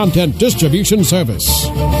and content distribution service.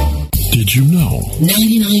 Did you know?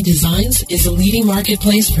 99 Designs is the leading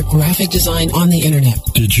marketplace for graphic design on the internet.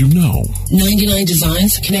 Did you know? 99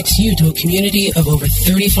 Designs connects you to a community of over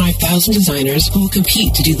 35,000 designers who will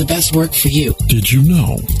compete to do the best work for you. Did you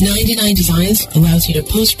know? 99 Designs allows you to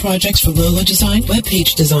post projects for logo design,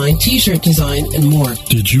 webpage design, t-shirt design, and more.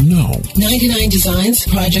 Did you know? 99 Designs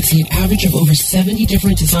projects an average of over 70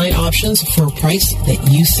 different design options for a price that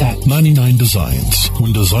you set. 99 Designs.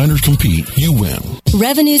 When designers compete, you win.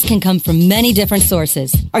 Revenues can come from many different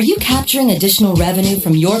sources. Are you capturing additional revenue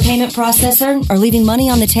from your payment processor or leaving money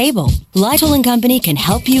on the table? Lytle & Company can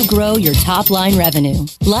help you grow your top-line revenue.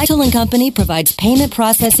 Lytle & Company provides payment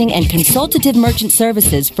processing and consultative merchant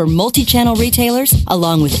services for multi-channel retailers,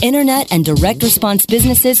 along with internet and direct response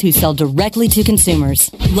businesses who sell directly to consumers.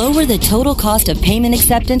 Lower the total cost of payment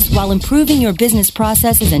acceptance while improving your business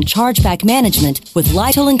processes and chargeback management with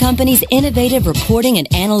Lytle & Company's innovative reporting and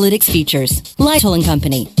analytics features. Lytle &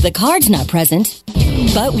 Company. The card's not present,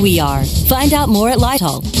 but we are. Find out more at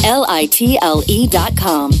Lytle,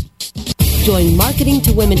 Litle.com. Join Marketing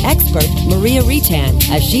to Women expert Maria Retan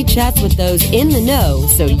as she chats with those in the know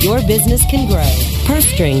so your business can grow. Purse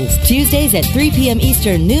Strings, Tuesdays at 3 p.m.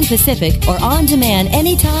 Eastern, noon Pacific, or on demand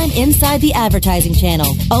anytime inside the advertising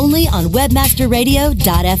channel. Only on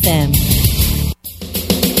webmasterradio.fm.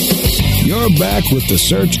 You're back with the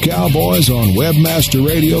Search Cowboys on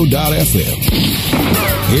webmasterradio.fm.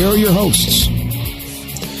 Here are your hosts.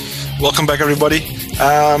 Welcome back, everybody.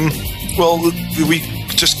 We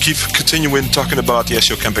just keep continuing talking about the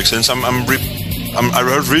SEO Camp Excellence. I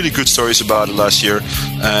heard really good stories about it last year,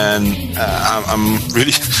 and I'm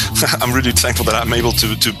really thankful that I'm able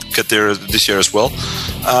to get there this year as well.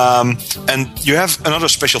 And you have another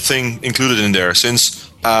special thing included in there, since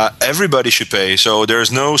everybody should pay. So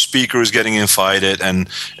there's no speakers getting invited, and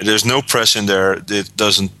there's no press in there that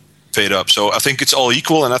doesn't pay it up. So I think it's all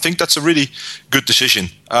equal, and I think that's a really good decision.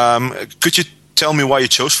 Could you tell me why you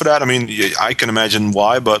chose for that? I mean, I can imagine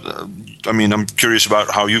why, but I'm curious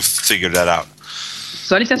about how you figured that out.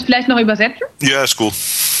 Soll ich das vielleicht noch übersetzen? Yeah, it's cool.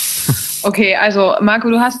 Okay, also Marco,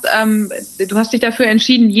 du hast dich dafür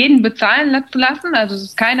entschieden, jeden bezahlen zu lassen. Also es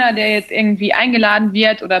ist keiner, der jetzt irgendwie eingeladen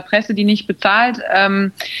wird oder Presse, die nicht bezahlt.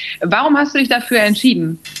 Warum hast du dich dafür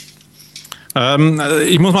entschieden?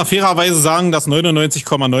 Ich muss mal fairerweise sagen, dass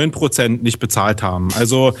 99,9% nicht bezahlt haben.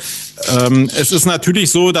 Also es ist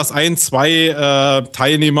natürlich so, dass 1-2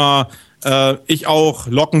 Teilnehmer ich auch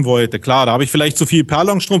locken wollte. Klar, da habe ich vielleicht zu viel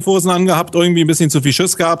Perlonstrumpfhosen angehabt, irgendwie ein bisschen zu viel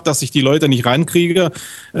Schiss gehabt, dass ich die Leute nicht rankriege.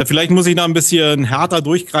 Vielleicht muss ich da ein bisschen härter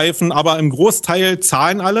durchgreifen, aber im Großteil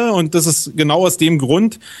zahlen alle, und das ist genau aus dem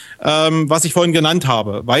Grund, was ich vorhin genannt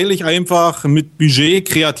habe, weil ich einfach mit Budget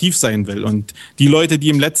kreativ sein will. Und die Leute, die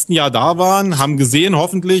im letzten Jahr da waren, haben gesehen,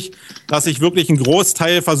 hoffentlich, dass ich wirklich einen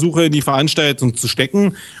Großteil versuche, in die Veranstaltung zu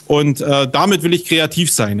stecken, und damit will ich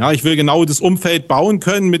kreativ sein. Ja? Ich will genau das Umfeld bauen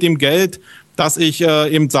können mit dem Geld, dass ich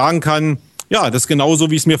eben sagen kann, ja, das ist genau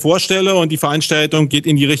so, wie ich es mir vorstelle, und die Veranstaltung geht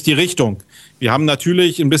in die richtige Richtung. Wir haben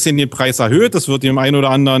natürlich ein bisschen den Preis erhöht, das wird dem einen oder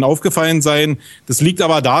anderen aufgefallen sein. Das liegt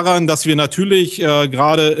aber daran, dass wir natürlich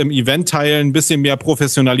gerade im Event-Teil ein bisschen mehr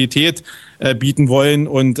Professionalität bieten wollen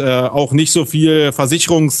und auch nicht so viel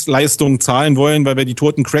Versicherungsleistungen zahlen wollen, weil wir die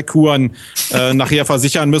toten Crackhuren nachher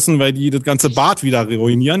versichern müssen, weil die das ganze Bad wieder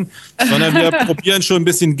ruinieren. Sondern wir probieren schon ein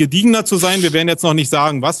bisschen gediegener zu sein. Wir werden jetzt noch nicht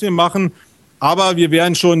sagen, was wir machen, aber wir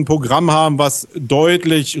werden schon ein Programm haben, was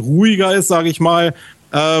deutlich ruhiger ist, sage ich mal,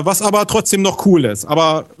 was aber trotzdem noch cool ist.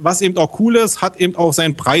 Aber was eben auch cool ist, hat eben auch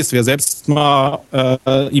seinen Preis. Wer selbst mal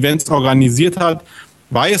Events organisiert hat,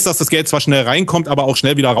 weiß, dass das Geld zwar schnell reinkommt, aber auch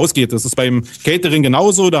schnell wieder rausgeht. Das ist beim Catering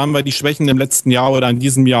genauso. Da haben wir die Schwächen im letzten Jahr oder in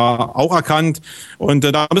diesem Jahr auch erkannt. Und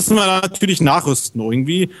da müssen wir natürlich nachrüsten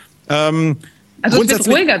irgendwie. Also es wird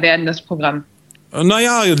ruhiger werden, das Programm.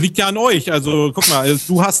 Naja, liegt ja an euch. Also guck mal,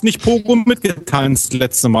 du hast nicht Pogo mitgetanzt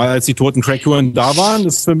letzte Mal, als die toten Crackhuren da waren.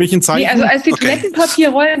 Das ist für mich ein Zeichen. Nee, also als die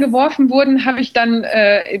Toilettenpapierrollen geworfen wurden,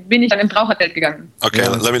 bin ich dann ins Rauchertelt gegangen. Okay,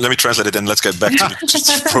 let me translate it and let's get back to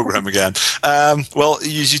the program again. Well,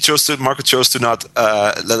 Marco chose to not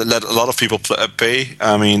let a lot of people pay.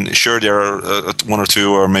 I mean, sure, there are 1 or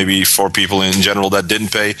 2 or maybe 4 people in general that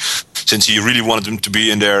didn't pay, since he really wanted them to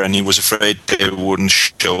be in there and he was afraid they wouldn't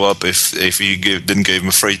show up if he didn't give him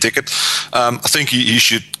a free ticket. I think he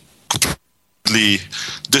should completely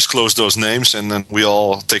disclose those names, and then we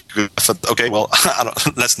all take a good effort. Okay, well,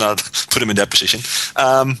 let's not put him in that position.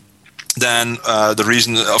 Then the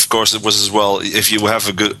reason, of course, it was as well, if you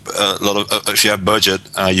have if you have budget,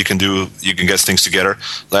 you can get things together.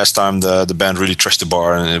 Last time the band really trashed the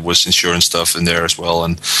bar, and it was insurance stuff in there as well,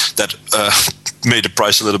 and that made the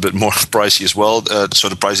price a little bit more pricey as well. So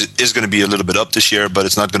the price is going to be a little bit up this year, but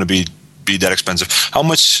it's not going to be that expensive. How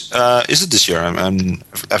much is it this year? I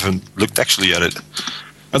haven't looked actually at it.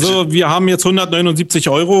 Also wir haben jetzt 179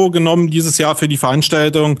 € genommen dieses Jahr für die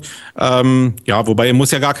Veranstaltung. Ja, wobei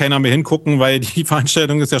muss ja gar keiner mehr hingucken, weil die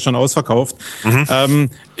Veranstaltung ist ja schon ausverkauft. Mhm.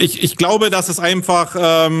 Ich glaube, dass es einfach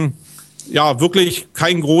wirklich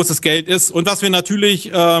kein großes Geld ist. Und was wir natürlich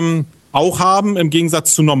auch haben, im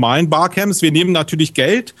Gegensatz zu normalen Barcamps, wir nehmen natürlich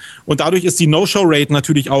Geld, und dadurch ist die No-Show-Rate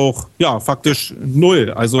natürlich auch faktisch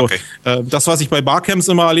 0. Also das, was ich bei Barcamps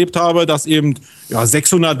immer erlebt habe, dass eben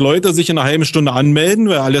 600 Leute sich in einer halben Stunde anmelden,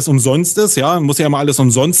 weil alles umsonst ist, muss ja immer alles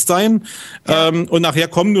umsonst sein, und nachher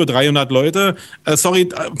kommen nur 300 Leute.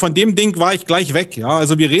 Von dem Ding war ich gleich weg. Ja?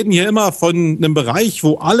 Also wir reden hier immer von einem Bereich,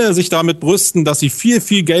 wo alle sich damit brüsten, dass sie viel,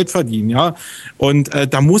 viel Geld verdienen. Ja? Und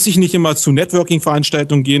da muss ich nicht immer zu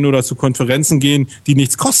Networking-Veranstaltungen gehen oder zu Konferenzen gehen, die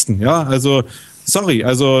nichts kosten. Ja, also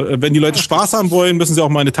wenn die Leute Spaß haben wollen, müssen sie auch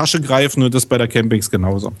mal in die Tasche greifen, und das bei der Campings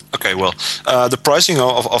genauso. Okay, well, the pricing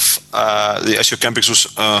of the SEO Campings was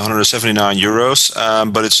 179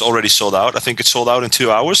 €, but it's already sold out. I think it sold out in 2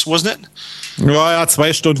 hours, wasn't it? Ja,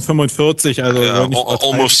 2 Stunden 45, also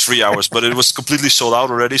almost 3 hours, but it was completely sold out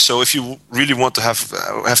already. So if you really want to have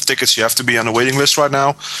tickets, you have to be on the waiting list right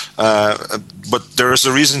now. But there is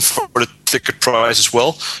a reason for the ticket price as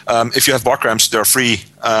well. If you have bar camps, they're free.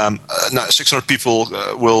 600 people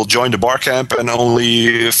will join the bar camp, and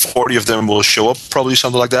only 40 of them will show up, probably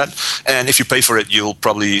something like that. And if you pay for it, you'll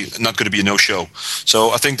probably not going to be a no-show.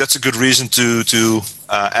 So I think that's a good reason to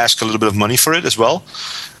ask a little bit of money for it as well.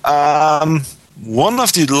 One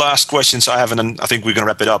of the last questions I have, and then I think we're going to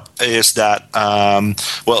wrap it up, is that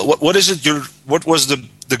what is it? What was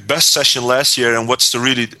the best session last year, and what's the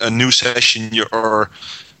really a new session or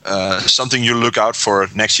something you look out for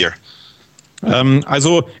next year?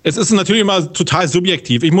 Also es ist natürlich immer total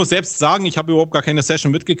subjektiv. Ich muss selbst sagen, ich habe überhaupt gar keine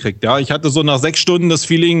Session mitgekriegt. Ja, ich hatte so nach 6 Stunden das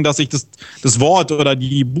Feeling, dass ich das Wort oder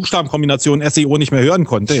die Buchstabenkombination SEO nicht mehr hören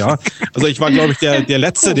konnte. Ja, also ich war, glaube ich, der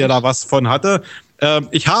Letzte, der da was von hatte.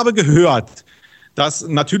 Ich habe gehört, dass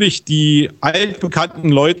natürlich die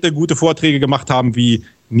altbekannten Leute gute Vorträge gemacht haben, wie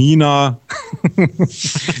Nina,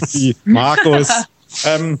 wie Markus.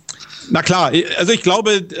 Na klar, also ich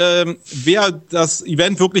glaube, wer das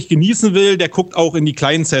Event wirklich genießen will, der guckt auch in die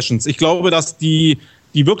kleinen Sessions. Ich glaube, dass die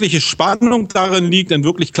wirkliche Spannung darin liegt, in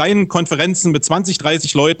wirklich kleinen Konferenzen mit 20,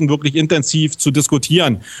 30 Leuten wirklich intensiv zu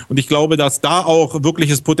diskutieren. Und ich glaube, dass da auch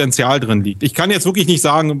wirkliches Potenzial drin liegt. Ich kann jetzt wirklich nicht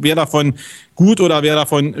sagen, wer davon gut oder wer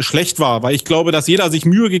davon schlecht war, weil ich glaube, dass jeder sich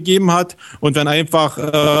Mühe gegeben hat und wenn einfach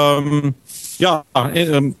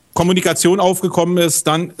Kommunikation aufgekommen ist,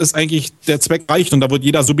 dann ist eigentlich der Zweck erreicht und da wird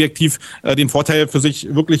jeder subjektiv den Vorteil für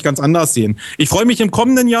sich wirklich ganz anders sehen. Ich freue mich im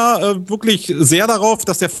kommenden Jahr wirklich sehr darauf,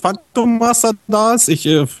 dass der Phantom Master da ist.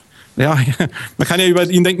 Man kann ja über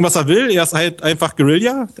ihn denken, was er will. Er ist halt einfach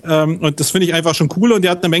Guerilla und das finde ich einfach schon cool und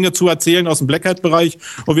er hat eine Menge zu erzählen aus dem Black Hat-Bereich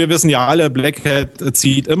und wir wissen ja alle, Black Hat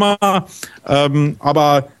zieht immer.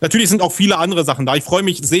 Aber natürlich sind auch viele andere Sachen da. Ich freue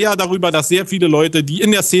mich sehr darüber, dass sehr viele Leute, die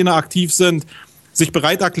in der Szene aktiv sind, sich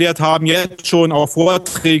bereit erklärt haben, jetzt schon auch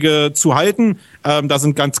Vorträge zu halten. Da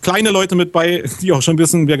sind ganz kleine Leute mit bei, die auch schon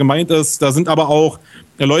wissen, wer gemeint ist. Da sind aber auch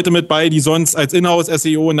Leute mit bei, die sonst als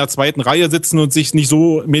Inhouse-SEO in der zweiten Reihe sitzen und sich nicht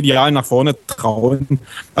so medial nach vorne trauen.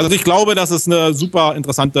 Also ich glaube, dass es eine super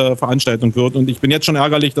interessante Veranstaltung wird und ich bin jetzt schon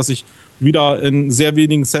ärgerlich, dass ich wieder in sehr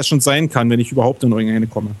wenigen Sessions sein kann, wenn ich überhaupt in irgendeine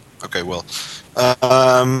komme. Okay, well,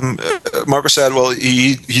 Marcus said, well,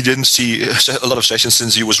 he didn't see a lot of sessions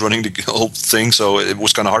since he was running the whole thing, so it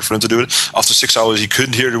was kind of hard for him to do it. After 6 hours, he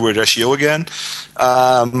couldn't hear the word SEO again.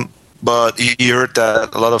 But he heard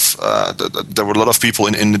that a lot of there were a lot of people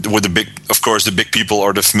with the big, of course, the big people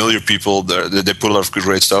or the familiar people. They put a lot of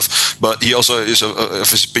great stuff. But he also is of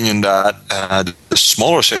his opinion that the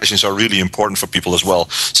smaller sessions are really important for people as well,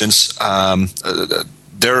 since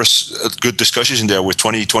there's good discussions in there with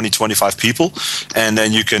 20, 25 people, and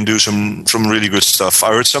then you can do some really good stuff.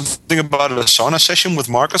 I heard something about a sauna session with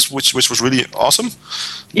Marcus, which was really awesome.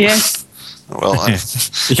 Yes. Well,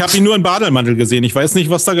 ich habe ihn nur in Bademantel gesehen. Ich weiß nicht,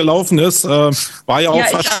 was da gelaufen ist. War ja auch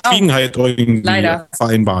Verschwiegenheit irgendwie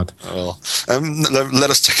vereinbart. Well, let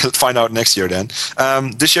us find out next year then.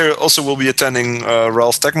 This year also we'll be attending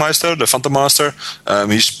Ralph Techmeister, the Phantom Master.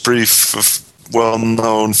 He's pretty well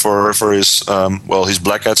known for his his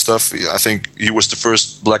Black Hat stuff. I think he was the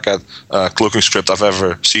first Black Hat cloaking script I've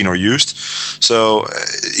ever seen or used. So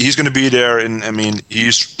he's going to be there, and I mean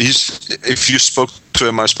he's if you spoke to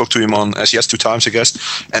him, I spoke to him on SES 2 times, I guess,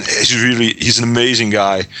 and he's an amazing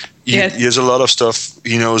guy. He has a lot of stuff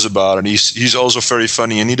he knows about, and he's also very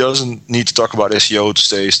funny, and he doesn't need to talk about SEO to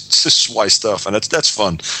say wise stuff, and that's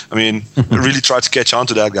fun. I mean, I really try to catch on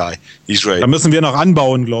to that guy. He's great. Da müssen wir noch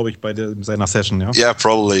anbauen, glaube ich, bei seiner Session, ja? Yeah,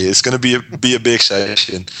 probably. It's going to be a big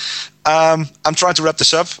session. I'm trying to wrap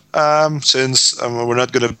this up since we're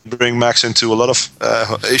not going to bring Max into a lot of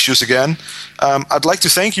issues again. I'd like to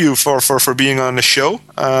thank you for being on the show.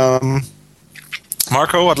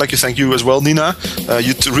 Marco, I'd like to thank you as well, Nina.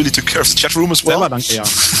 You really took care of the chat room as well. Danke, ja.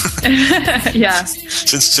 Yeah.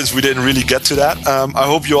 Since we didn't really get to that, I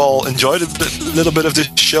hope you all enjoyed a little bit of this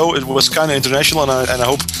show. It was kind of international, and I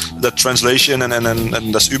hope that translation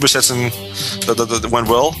and das Übersetzen that went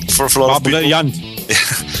well for a lot of people. Brilliant.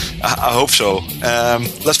 I hope so.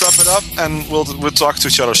 Let's wrap it up, and we'll talk to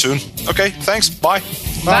each other soon. Okay, thanks. Bye.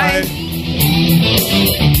 Bye.